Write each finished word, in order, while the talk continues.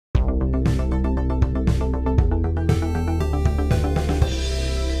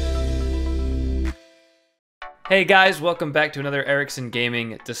Hey guys, welcome back to another Erickson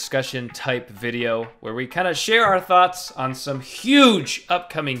Gaming discussion type video where we kind of share our thoughts on some huge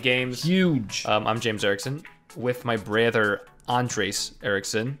upcoming games. Huge. I'm James Erickson with my brother Andres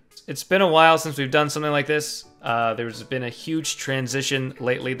Erickson. It's been a while since we've done something like this. There's been a huge transition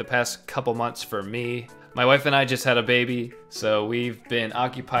lately the past couple months for me. My wife and I just had a baby, so we've been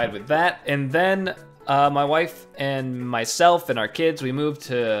occupied with that. And then my wife and myself and our kids, we moved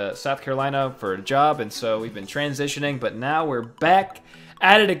to South Carolina for a job, and so we've been transitioning, but now we're back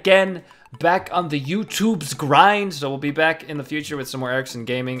at it again, back on the YouTube's grind. So we'll be back in the future with some more Erickson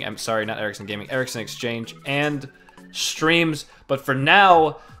Gaming. I'm sorry, not Erickson Gaming, Erickson Exchange and streams. But for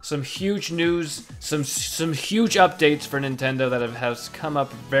now, some huge news, some huge updates for Nintendo that has come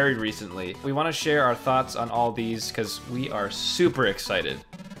up very recently. We want to share our thoughts on all these because we are super excited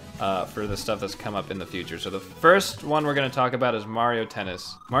for the stuff that's come up in the future. So the first one we're going to talk about is Mario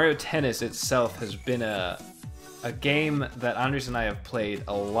Tennis. Mario Tennis itself has been a game that Andres and I have played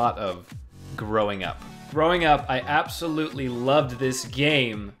a lot of growing up. Growing up, I absolutely loved this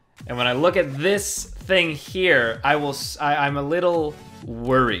game, and when I look at this thing here, I'm a little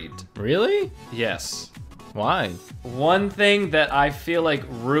worried. Really? Yes. Why? One thing that I feel like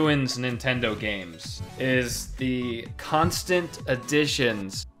ruins Nintendo games is the constant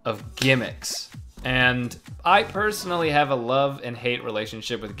additions of gimmicks. And I personally have a love and hate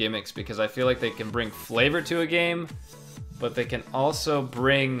relationship with gimmicks because I feel like they can bring flavor to a game, but they can also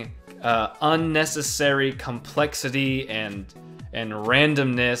bring unnecessary complexity and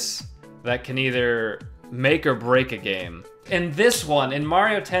randomness that can either make or break a game. In this one, in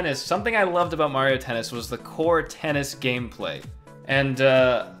Mario Tennis, something I loved about Mario Tennis was the core tennis gameplay. And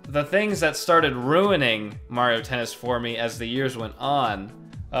the things that started ruining Mario Tennis for me as the years went on,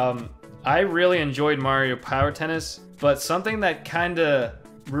 I really enjoyed Mario Power Tennis, but something that kind of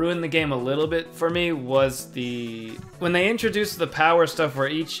ruined the game a little bit for me was when they introduced the power stuff where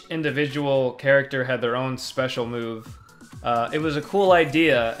each individual character had their own special move. It was a cool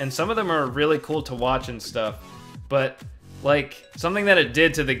idea, and some of them are really cool to watch and stuff, but like something that it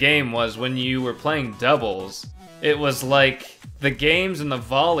did to the game was when you were playing doubles, it was like the games and the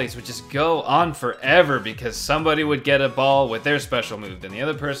volleys would just go on forever because somebody would get a ball with their special move, then the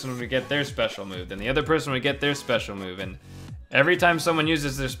other person would get their special move, then the other person would get their special move, and every time someone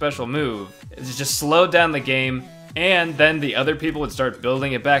uses their special move, it just slowed down the game, and then the other people would start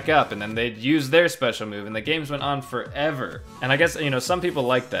building it back up, and then they'd use their special move, and the games went on forever. And I guess, you know, some people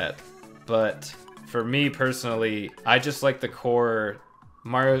like that, but for me personally, I just like the core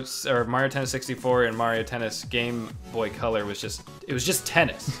Mario Tennis 64 and Mario Tennis Game Boy Color was just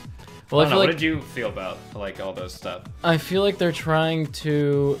tennis. Well, I feel what like, did you feel about like all those stuff? I feel like they're trying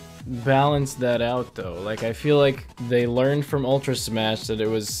to balance that out though. Like I feel like they learned from Ultra Smash that it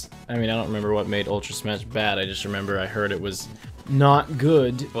was, I mean, I don't remember what made Ultra Smash bad. I just remember I heard it was not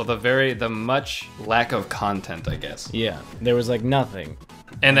good. Well, the much lack of content, I guess. Yeah, there was like nothing.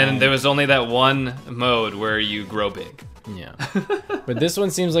 And then there was only that one mode where you grow big. Yeah. But this one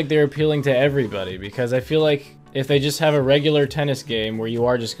seems like they're appealing to everybody because I feel like if they just have a regular tennis game where you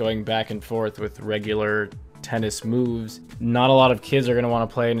are just going back and forth with regular tennis moves, not a lot of kids are going to want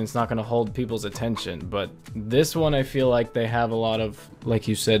to play it and it's not going to hold people's attention. But this one, I feel like they have a lot of, like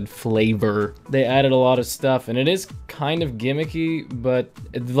you said, flavor. They added a lot of stuff and it is kind of gimmicky, but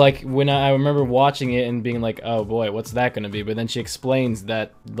like when I remember watching it and being like, oh boy, what's that going to be? But then she explains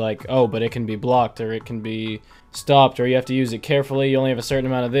that like, oh, but it can be blocked or it can be stopped or you have to use it carefully. You only have a certain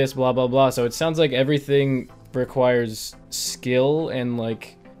amount of this, blah, blah, blah. So it sounds like everything requires skill and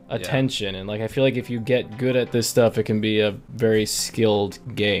like attention, and like I feel like if you get good at this stuff, it can be a very skilled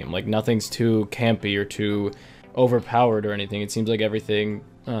game. Like nothing's too campy or too overpowered or anything. It seems like everything,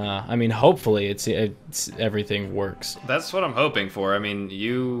 I mean, hopefully it's everything works. That's what I'm hoping for. I mean,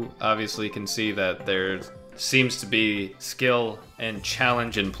 you obviously can see that there seems to be skill and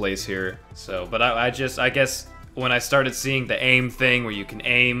challenge in place here. So, but I guess when I started seeing the aim thing where you can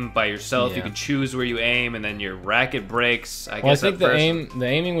aim by yourself, you can choose where you aim, and then your racket breaks. I think the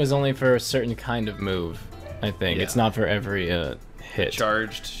aiming was only for a certain kind of move. I think it's not for every hit.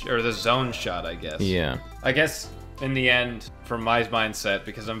 Charged or the zone shot, I guess. Yeah. I guess in the end, from my mindset,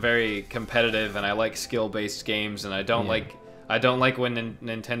 because I'm very competitive and I like skill-based games, and I don't like when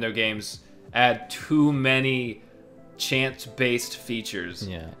Nintendo games add too many chance-based features.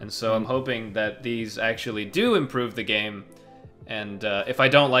 Yeah. And so I'm hoping that these actually do improve the game. And if I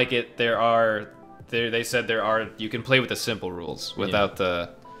don't like it, they said you can play with the simple rules without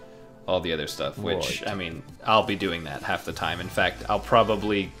all the other stuff, which, I mean, I'll be doing that half the time. In fact, I'll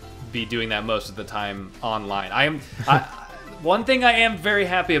probably be doing that most of the time online. One thing I am very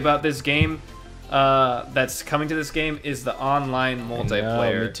happy about this game that's coming to this game is the online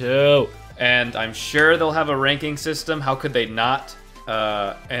multiplayer. Me too. And I'm sure they'll have a ranking system. How could they not?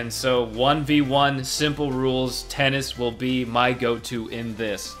 And so 1v1 simple rules tennis will be my go-to in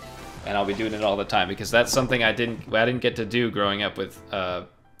this, and I'll be doing it all the time because that's something I didn't get to do growing up with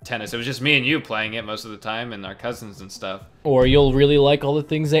tennis. It was just me and you playing it most of the time, and our cousins and stuff. Or you'll really like all the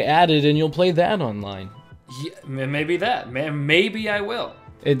things they added, and you'll play that online. Yeah, maybe that. Maybe I will.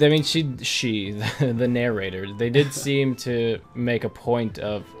 I mean, she, the narrator, they did seem to make a point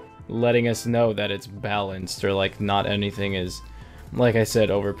of letting us know that it's balanced, or like not anything is, like I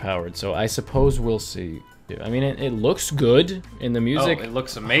said, overpowered. So I suppose we'll see. I mean, it looks good in the music. Oh, it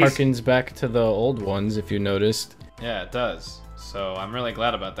looks amazing. Harkens back to the old ones, if you noticed. Yeah, it does. So I'm really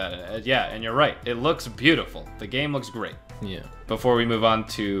glad about that. Yeah, and you're right. It looks beautiful. The game looks great. Yeah. Before we move on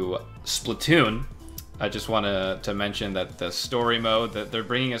to Splatoon, I just want to mention that the story mode, that they're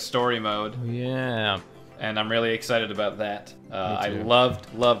bringing a story mode. Yeah. And I'm really excited about that. I loved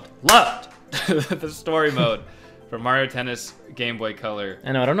the story mode for Mario Tennis Game Boy Color.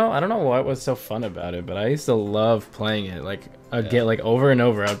 And I don't know what was so fun about it, but I used to love playing it. Like I'd get like over and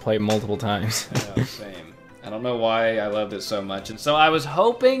over. I'd play it multiple times. Yeah, same. I don't know why I loved it so much. And so I was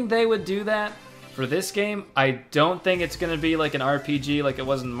hoping they would do that for this game. I don't think it's going to be like an RPG like it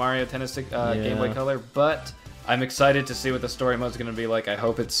was in Mario Tennis Game Boy Color, but I'm excited to see what the story mode is going to be like. I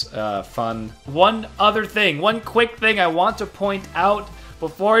hope it's fun. One quick thing I want to point out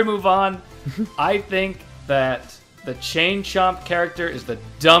before we move on. I think that the Chain Chomp character is the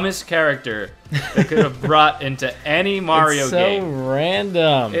dumbest character they could have brought into any Mario game. It's so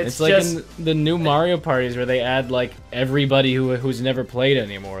random. It's like in the new Mario parties where they add like everybody who's never played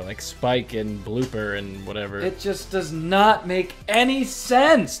anymore, like Spike and Blooper and whatever. It just does not make any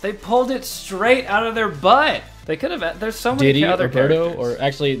sense. They pulled it straight out of their butt. They could have. There's so many Diddy, other Roberto, characters. or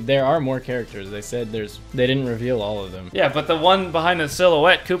actually, there are more characters. They said they didn't reveal all of them. Yeah, but the one behind the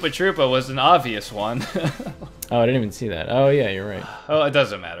silhouette, Koopa Troopa, was an obvious one. Oh, I didn't even see that. Oh, yeah, you're right. Oh, it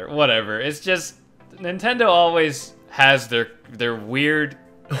doesn't matter. Whatever. It's just Nintendo always has their weird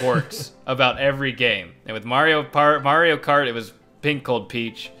quirks about every game. And with Mario Kart, it was Pink Cold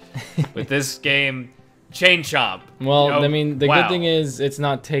Peach. With this game, Chain Chomp. Well, I mean, the good thing is it's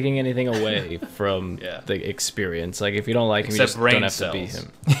not taking anything away from the experience. Like, if you don't like him, you just don't have to be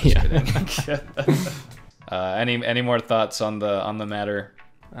him. Yeah. Any more thoughts on the matter?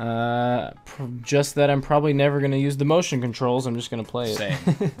 Just that I'm probably never gonna use the motion controls. I'm just gonna play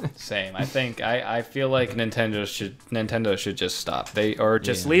it. Same. I feel like Nintendo should just stop.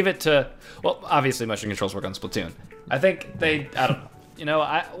 Leave it to. Well, obviously motion controls work on Splatoon. I think I don't know. You know,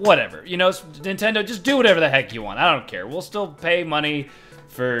 whatever. You know, Nintendo, just do whatever the heck you want. I don't care. We'll still pay money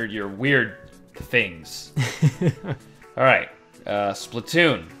for your weird things. All right,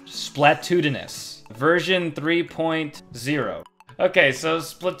 Splatoon, Splatoonus, version 3.0. Okay, so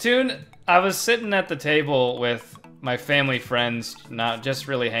Splatoon, I was sitting at the table with my family friends, not just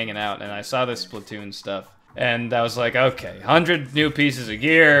really hanging out, and I saw this Splatoon stuff, and I was like, okay, 100 new pieces of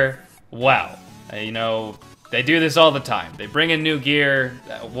gear, wow. You know, they do this all the time. They bring in new gear.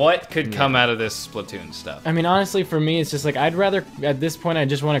 What could come out of this Splatoon stuff? I mean, honestly, for me, it's just like, I'd rather, at this point, I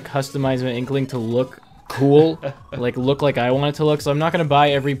just want to customize my Inkling to look cool, look like I want it to look, so I'm not going to buy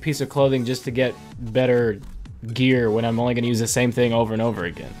every piece of clothing just to get better gear when I'm only going to use the same thing over and over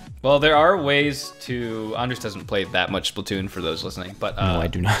again. Well, there are ways to... Andres doesn't play that much Splatoon for those listening, but no, I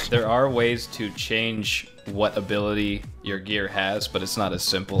do not. There are ways to change what ability your gear has, but it's not as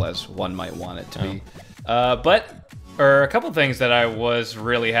simple as one might want it to be. But a couple things that I was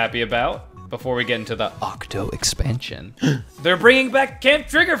really happy about before we get into the Octo expansion. They're bringing back Camp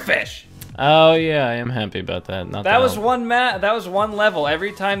Triggerfish! Oh yeah, I am happy about that. That was one level.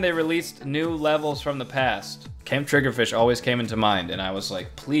 Every time they released new levels from the past, Camp Triggerfish always came into mind, and I was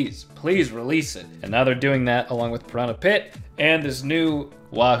like, please release it. And now they're doing that along with Piranha Pit and this new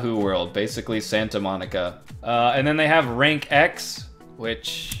Wahoo World, basically Santa Monica. And then they have Rank X,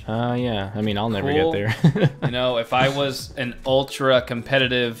 which... yeah, I mean, I'll never get there. You know, if I was an ultra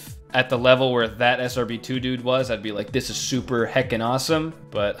competitive at the level where that SRB2 dude was, I'd be like, this is super heckin' awesome,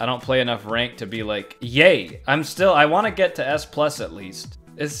 but I don't play enough rank to be like, yay. I want to get to S+ at least.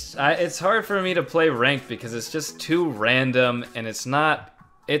 It's hard for me to play ranked because it's just too random, and it's not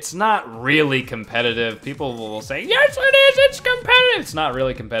really competitive. People will say, yes it is, it's competitive. It's not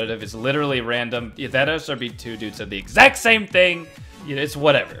really competitive, it's literally random. That SRB2 dude said the exact same thing. You know, it's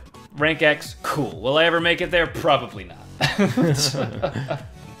whatever. Rank X, cool. Will I ever make it there? Probably not.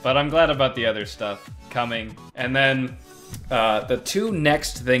 But I'm glad about the other stuff coming. And then the two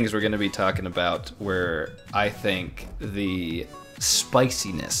next things we're going to be talking about were, I think, the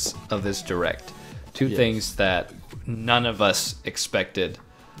spiciness of this direct. Two Yes. things that none of us expected.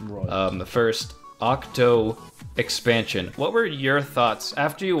 Right. The first, Octo expansion. What were your thoughts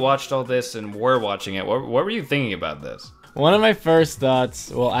after you watched all this and were watching it? What were you thinking about this? One of my first thoughts,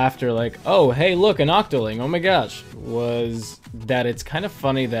 well, after like, oh, hey, look, an Octoling, oh my gosh, was that it's kind of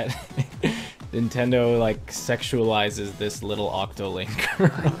funny that Nintendo, like, sexualizes this little Octoling.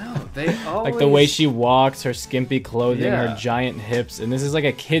 I know, they always... Like, the way she walks, her skimpy clothing, Yeah. her giant hips, and this is like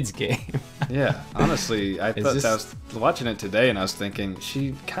a kid's game. Yeah, honestly, I thought this- I was watching it today and I was thinking,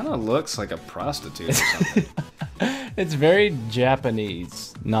 she kind of looks like a prostitute or something. It's very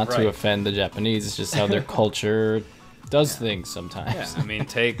Japanese, not Right. to offend the Japanese, it's just how their culture does things sometimes. Yeah, I mean,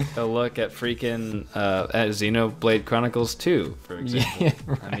 take a look at freaking at Xenoblade Chronicles 2, for example.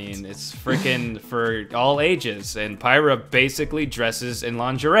 Yeah, I mean, it's freaking for all ages, and Pyra basically dresses in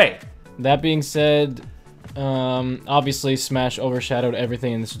lingerie. That being said, obviously Smash overshadowed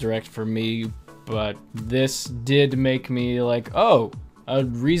everything in this direct for me, but this did make me like, oh, a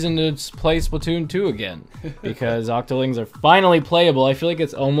reason to play Splatoon 2 again, because Octolings are finally playable. I feel like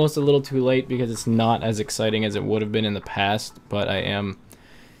it's almost a little too late because it's not as exciting as it would have been in the past, but I am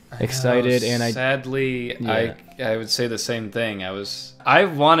excited, and sadly, Yeah. I would say the same thing.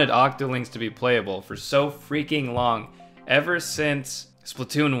 I've wanted Octolings to be playable for so freaking long, ever since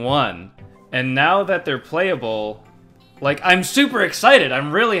Splatoon 1, and now that they're playable, like, I'm super excited.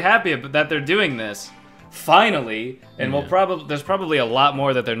 I'm really happy that they're doing this. Finally, and there's probably a lot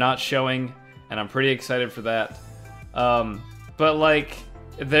more that they're not showing, and I'm pretty excited for that. But like,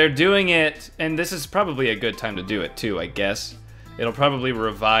 they're doing it, and this is probably a good time to do it too, I guess. It'll probably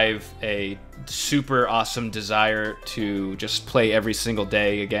revive a super awesome desire to just play every single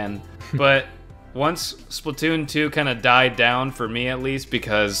day again. But once Splatoon 2 kind of died down, for me at least,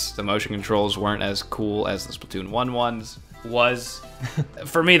 because the motion controls weren't as cool as the Splatoon 1 ones was,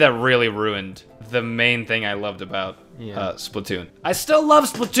 for me that really ruined the main thing I loved about Splatoon. I still love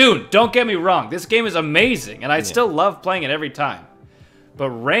Splatoon, don't get me wrong. This game is amazing, and I still love playing it every time. But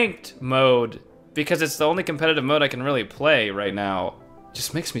ranked mode, because it's the only competitive mode I can really play right now,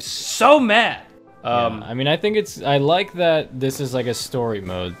 just makes me so mad. I mean, I like that this is like a story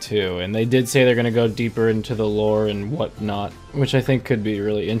mode too, and they did say they're gonna go deeper into the lore and whatnot, which I think could be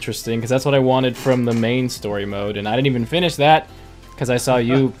really interesting, because that's what I wanted from the main story mode, and I didn't even finish that, because I saw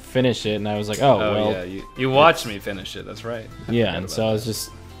you finish it, and I was like, oh well. Yeah, you watched me finish it, that's right. Yeah, and so I was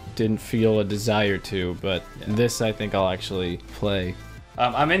just didn't feel a desire to, but this I think I'll actually play.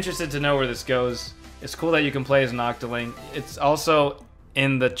 I'm interested to know where this goes. It's cool that you can play as an Octoling. It's also,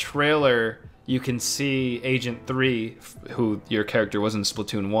 in the trailer, you can see Agent 3, who your character was in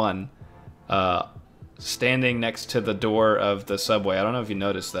Splatoon 1, standing next to the door of the subway. I don't know if you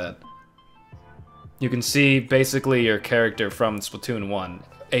noticed that. You can see basically your character from Splatoon 1,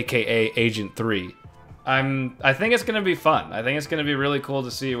 aka Agent 3. I think it's gonna be fun. I think it's gonna be really cool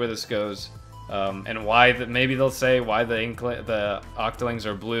to see where this goes, and why. Maybe they'll say why the Octolings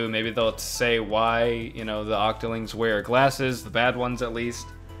are blue. Maybe they'll say why the Octolings wear glasses, the bad ones at least.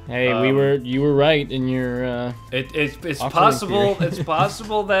 Hey, you were right in your. It's Octoling possible. theory. It's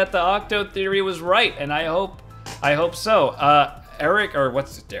possible that the Octo theory was right, and I hope so. Eric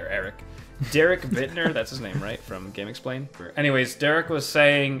Derek Bittner, that's his name, right? From Game Explain. Anyways, Derek was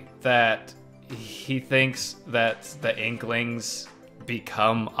saying that he thinks that the Inklings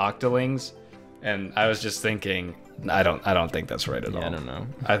become Octolings, and I was just thinking, I don't think that's right at all. I don't know.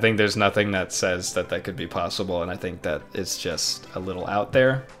 I think there's nothing that says that could be possible, and I think that it's just a little out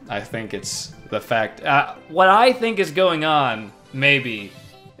there. I think it's the fact. What I think is going on, maybe,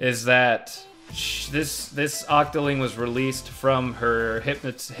 is that this Octoling was released from her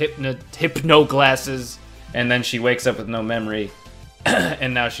hypno glasses, and then she wakes up with no memory,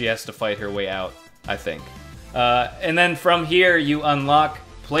 and now she has to fight her way out, I think. And then from here, you unlock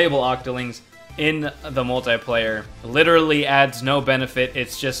playable Octolings in the multiplayer. Literally adds no benefit.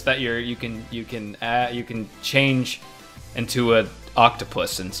 It's just that you can change into an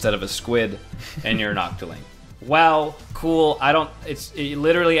octopus instead of a squid, and you're an Octoling. Wow, cool. It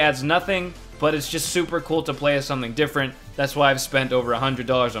literally adds nothing, but it's just super cool to play as something different. That's why I've spent over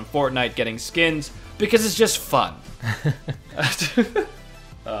 $100 on Fortnite getting skins, because it's just fun.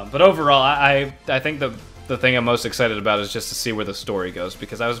 But overall, I think the thing I'm most excited about is just to see where the story goes,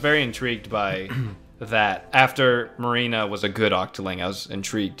 because I was very intrigued by that. After Marina was a good Octoling, I was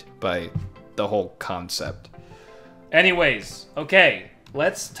intrigued by the whole concept. Anyways, okay,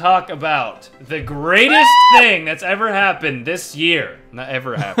 let's talk about the greatest thing that's ever happened this year. Not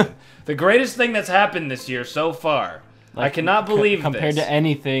ever happened. The greatest thing that's happened this year so far. I cannot believe compared this. to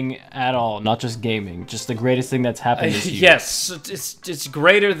anything at all, not just gaming, just the greatest thing that's happened this year. Yes, it's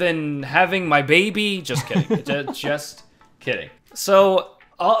greater than having my baby. Just kidding. Just kidding. So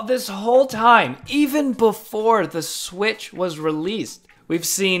this whole time, even before the Switch was released, we've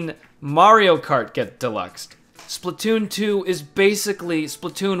seen Mario Kart get deluxed. Splatoon 2 is basically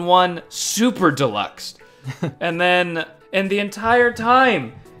Splatoon 1 super deluxed. And the entire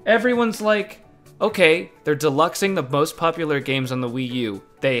time, everyone's like, okay, they're deluxing the most popular games on the Wii U.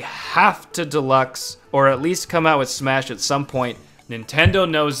 They have to deluxe, or at least come out with Smash at some point. Nintendo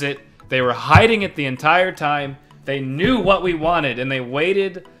knows it. They were hiding it the entire time. They knew what we wanted, and they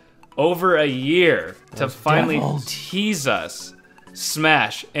waited over a year to finally tease us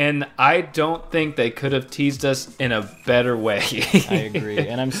Smash. And I don't think they could have teased us in a better way. I agree,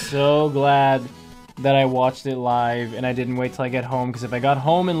 and I'm so glad that I watched it live and I didn't wait till I get home, because if I got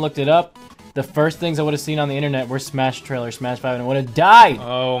home and looked it up, the first things I would have seen on the internet were Smash trailer, Smash 5, and I would have died.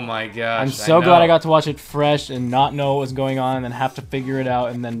 Oh my gosh. I'm so glad I got to watch it fresh and not know what was going on and then have to figure it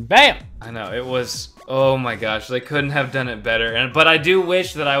out, and then BAM! I know, it was, oh my gosh, they couldn't have done it better. But I do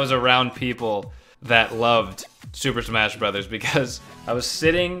wish that I was around people that loved Super Smash Brothers, because I was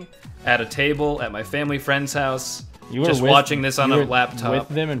sitting at a table at my family friend's house, just watching this on a laptop.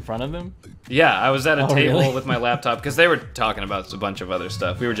 With them in front of them? Yeah, I was at a table really? with my laptop, because they were talking about a bunch of other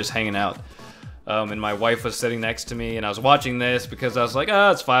stuff. We were just hanging out. And my wife was sitting next to me, and I was watching this because I was like,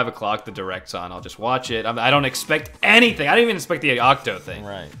 oh, it's 5 o'clock, the Direct's on, I'll just watch it. I don't expect anything. I didn't even expect the Octo thing.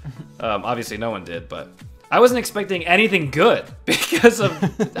 Right. Obviously, no one did, but I wasn't expecting anything good because of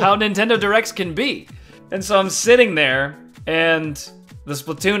how Nintendo Directs can be. And so I'm sitting there, and the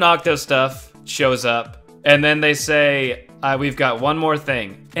Splatoon Octo stuff shows up, and then they say, we've got one more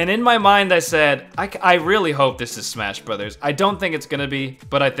thing. And in my mind, I said, I really hope this is Smash Brothers. I don't think it's gonna be,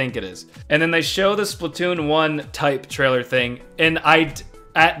 but I think it is. And then they show the Splatoon 1 type trailer thing, and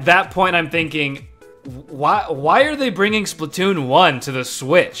at that point, I'm thinking, why are they bringing Splatoon 1 to the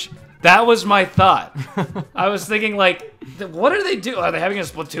Switch? That was my thought. I was thinking, like, what are they doing? Are they having a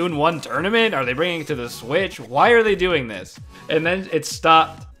Splatoon 1 tournament? Are they bringing it to the Switch? Why are they doing this? And then it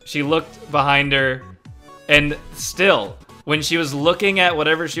stopped. She looked behind her, and still, when she was looking at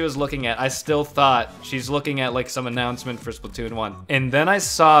whatever she was looking at, I still thought she's looking at, like, some announcement for Splatoon 1. And then I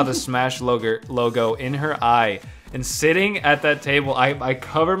saw the Smash logo in her eye. And sitting at that table, I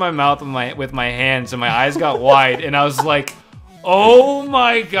covered my mouth with my hands, and my eyes got wide, and I was like, oh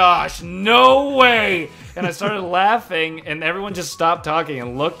my gosh, no way! And I started laughing, and everyone just stopped talking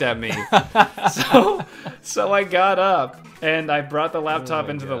and looked at me. So I got up, and I brought the laptop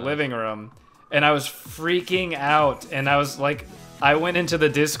into the living room, and I was freaking out, and I was like, I went into the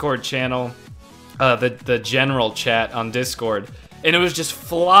Discord channel, the general chat on Discord, and it was just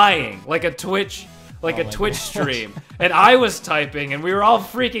flying like a Twitch stream. And I was typing, and we were all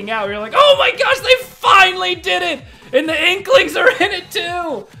freaking out. We were like, oh my gosh, they finally did it! And the Inklings are in it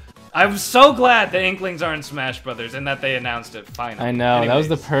too! I'm so glad the Inklings are in Smash Brothers and that they announced it finally. I know, that was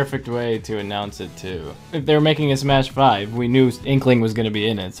the perfect way to announce it too. If they were making a Smash 5, we knew Inkling was going to be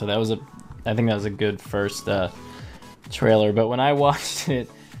in it, so I think that was a good first trailer. But when I watched it,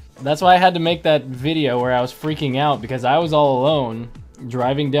 that's why I had to make that video where I was freaking out, because I was all alone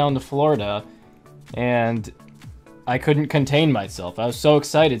driving down to Florida, and I couldn't contain myself. I was so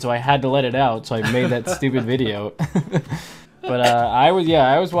excited, so I had to let it out, so I made that stupid video. But I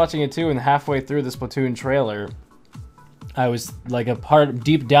was watching it too, and halfway through the Splatoon trailer, I was like,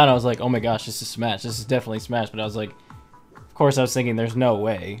 deep down, I was like, oh my gosh, this is Smash. This is definitely Smash. But I was like, of course, I was thinking, there's no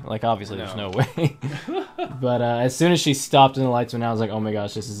way. Like, obviously, there's no way. But as soon as she stopped and the lights went out, I was like, oh my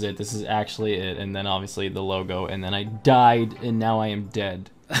gosh, this is it. This is actually it. And then obviously the logo, and then I died, and now I am dead.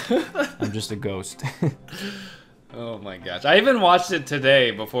 I'm just a ghost. Oh my gosh. I even watched it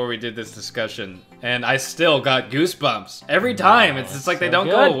today before we did this discussion, and I still got goosebumps. Every time. It's just like they don't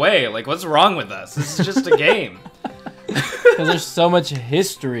go away. Like, what's wrong with us? This is just a game. Because there's so much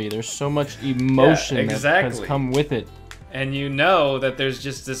history. There's so much emotion that has come with it. And you know that there's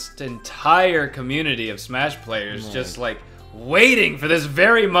just this entire community of Smash players just like waiting for this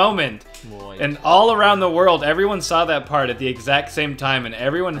very moment. And all around the world, everyone saw that part at the exact same time, and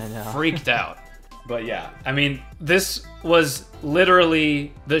everyone freaked out. But yeah, I mean, this was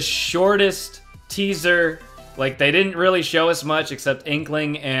literally the shortest teaser. Like, they didn't really show us much except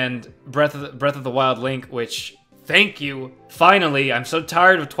Inkling and Breath of the Wild Link, which, thank you. Finally, I'm so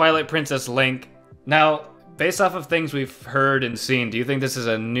tired of Twilight Princess Link. Now, based off of things we've heard and seen, do you think this is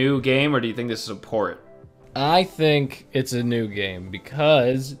a new game, or do you think this is a port? I think it's a new game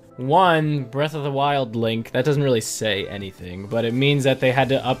because, one, Breath of the Wild Link, that doesn't really say anything, but it means that they had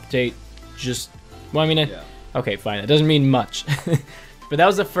to update just... Well, I mean, Okay, fine. It doesn't mean much. But that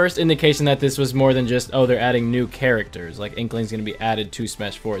was the first indication that this was more than just, oh, they're adding new characters. Like, Inkling's going to be added to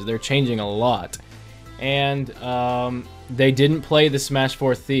Smash 4. They're changing a lot. And they didn't play the Smash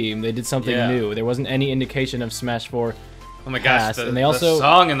 4 theme. They did something new. There wasn't any indication of Smash 4 Oh my gosh, and they also, the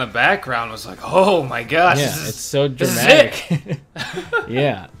song in the background was like, oh my gosh. Yeah, it's so dramatic.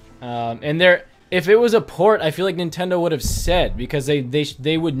 Yeah. And if it was a port, I feel like Nintendo would have said, because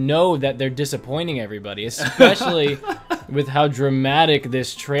they would know that they're disappointing everybody, especially with how dramatic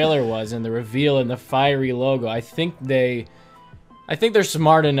this trailer was and the reveal and the fiery logo. I think they're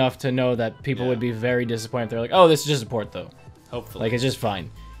smart enough to know that people would be very disappointed. They're like, oh, this is just a port, though. Hopefully. Like, it's just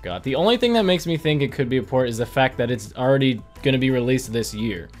fine. God. The only thing that makes me think it could be a port is the fact that it's already going to be released this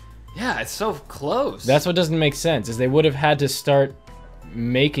year. Yeah, it's so close. That's what doesn't make sense, is they would have had to start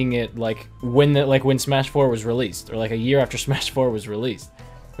making it like when Smash 4 was released, or like a year after Smash 4 was released,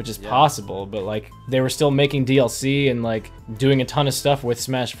 which is possible, but like they were still making DLC and like doing a ton of stuff with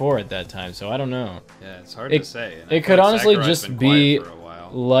Smash 4 at that time, so I don't know. Yeah, it's hard to say. It could honestly just be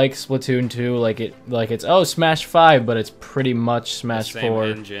like Splatoon 2, like it's oh, Smash 5, but it's pretty much Smash 4.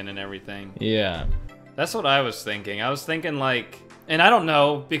 Same engine and everything. Yeah. That's what I was thinking. I was thinking like, and I don't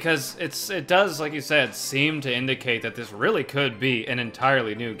know, because it does, like you said, seem to indicate that this really could be an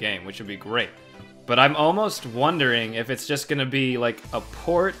entirely new game, which would be great. But I'm almost wondering if it's just going to be like a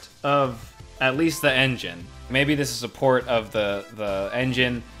port of at least the engine. Maybe this is a port of the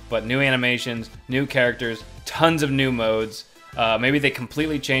engine, but new animations, new characters, tons of new modes. Maybe they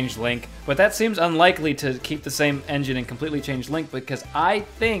completely changed Link, but that seems unlikely to keep the same engine and completely change Link, because I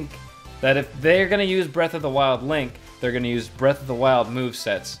think that if they're going to use Breath of the Wild Link, they're going to use Breath of the Wild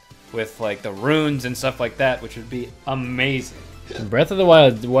movesets with like the runes and stuff like that, which would be amazing. Breath of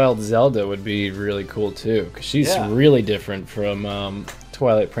the Wild Zelda would be really cool too, because she's really different from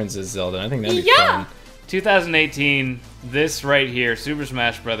Twilight Princess Zelda. I think that'd be fun. 2018, this right here, Super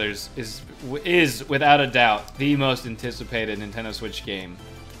Smash Bros. is without a doubt the most anticipated Nintendo Switch game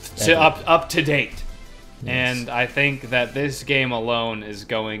up to date. Yes. And I think that this game alone is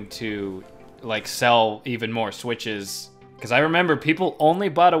going to like sell even more Switches, because I remember people only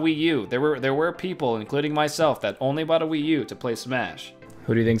bought a Wii U. There were people, including myself, that only bought a Wii U to play Smash.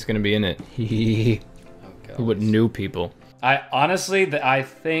 Who do you think's gonna be in it? Who would new people? I honestly, I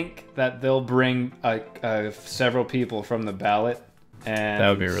think that they'll bring several people from the ballot, and that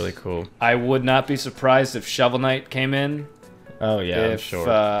would be really cool. I would not be surprised if Shovel Knight came in. Oh yeah, I'm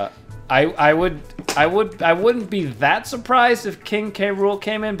sure. I wouldn't be that surprised if King K. Rool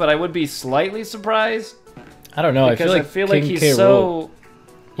came in, but I would be slightly surprised. I don't know. I feel like he's so.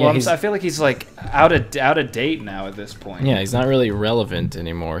 Well, I feel like he's like out of date now at this point. Yeah, he's not really relevant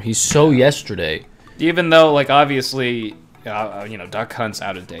anymore. He's so yesterday. Even though, like, obviously, Duck Hunt's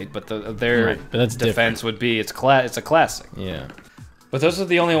out of date, but their defense would be it's a classic. Yeah. But those are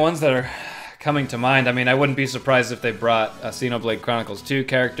the only ones that are coming to mind. I mean, I wouldn't be surprised if they brought a Xenoblade Chronicles 2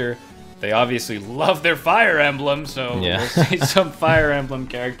 character. They obviously love their Fire Emblem, so we'll see some Fire Emblem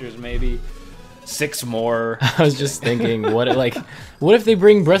characters, maybe 6 more. I was just thinking, what if they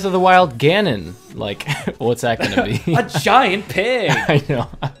bring Breath of the Wild Ganon? Like, what's that gonna be? A giant pig. I know.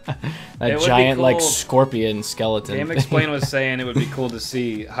 A giant cool. Like scorpion skeleton. Game Explain was saying it would be cool to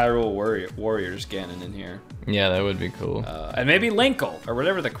see Hyrule Warriors Ganon in here. Yeah, that would be cool. And maybe Linkle, or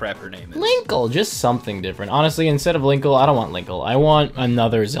whatever the crap her name is. Linkle, just something different. Honestly, instead of Linkle, I don't want Linkle. I want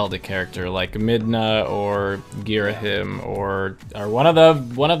another Zelda character, like Midna or Girahim, or one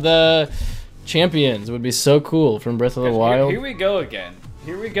of the champions. Would be so cool from Breath of the Wild. Here we go again.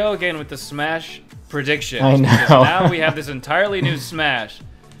 Here we go again with the Smash predictions. I know. Now we have this entirely new Smash.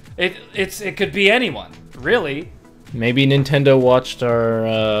 It could be anyone, really. Maybe Nintendo watched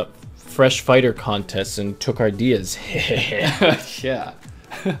our Fresh Fighter contests and took our ideas. Yeah.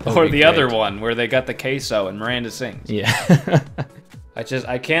 Or the other one where they got the queso and Miranda sings. Yeah.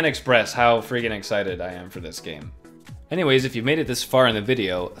 I can't express how freaking excited I am for this game. Anyways, if you made it this far in the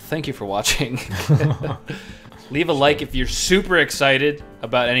video, thank you for watching. Leave a like if you're super excited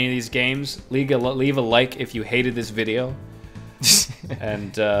about any of these games. Leave a like if you hated this video.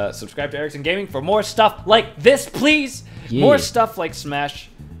 And subscribe to Erickson Gaming for more stuff like this, please. Yeah. More stuff like Smash.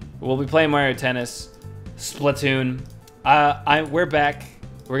 We'll be playing Mario Tennis, Splatoon. We're back.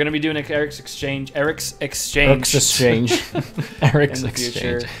 We're gonna be doing an Eric's Exchange. In the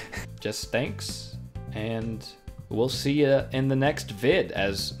future. Just thanks, and we'll see you in the next vid,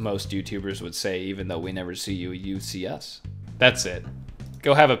 as most YouTubers would say. Even though we never see you, you see us. That's it.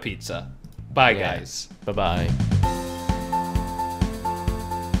 Go have a pizza. Bye, guys. Bye bye.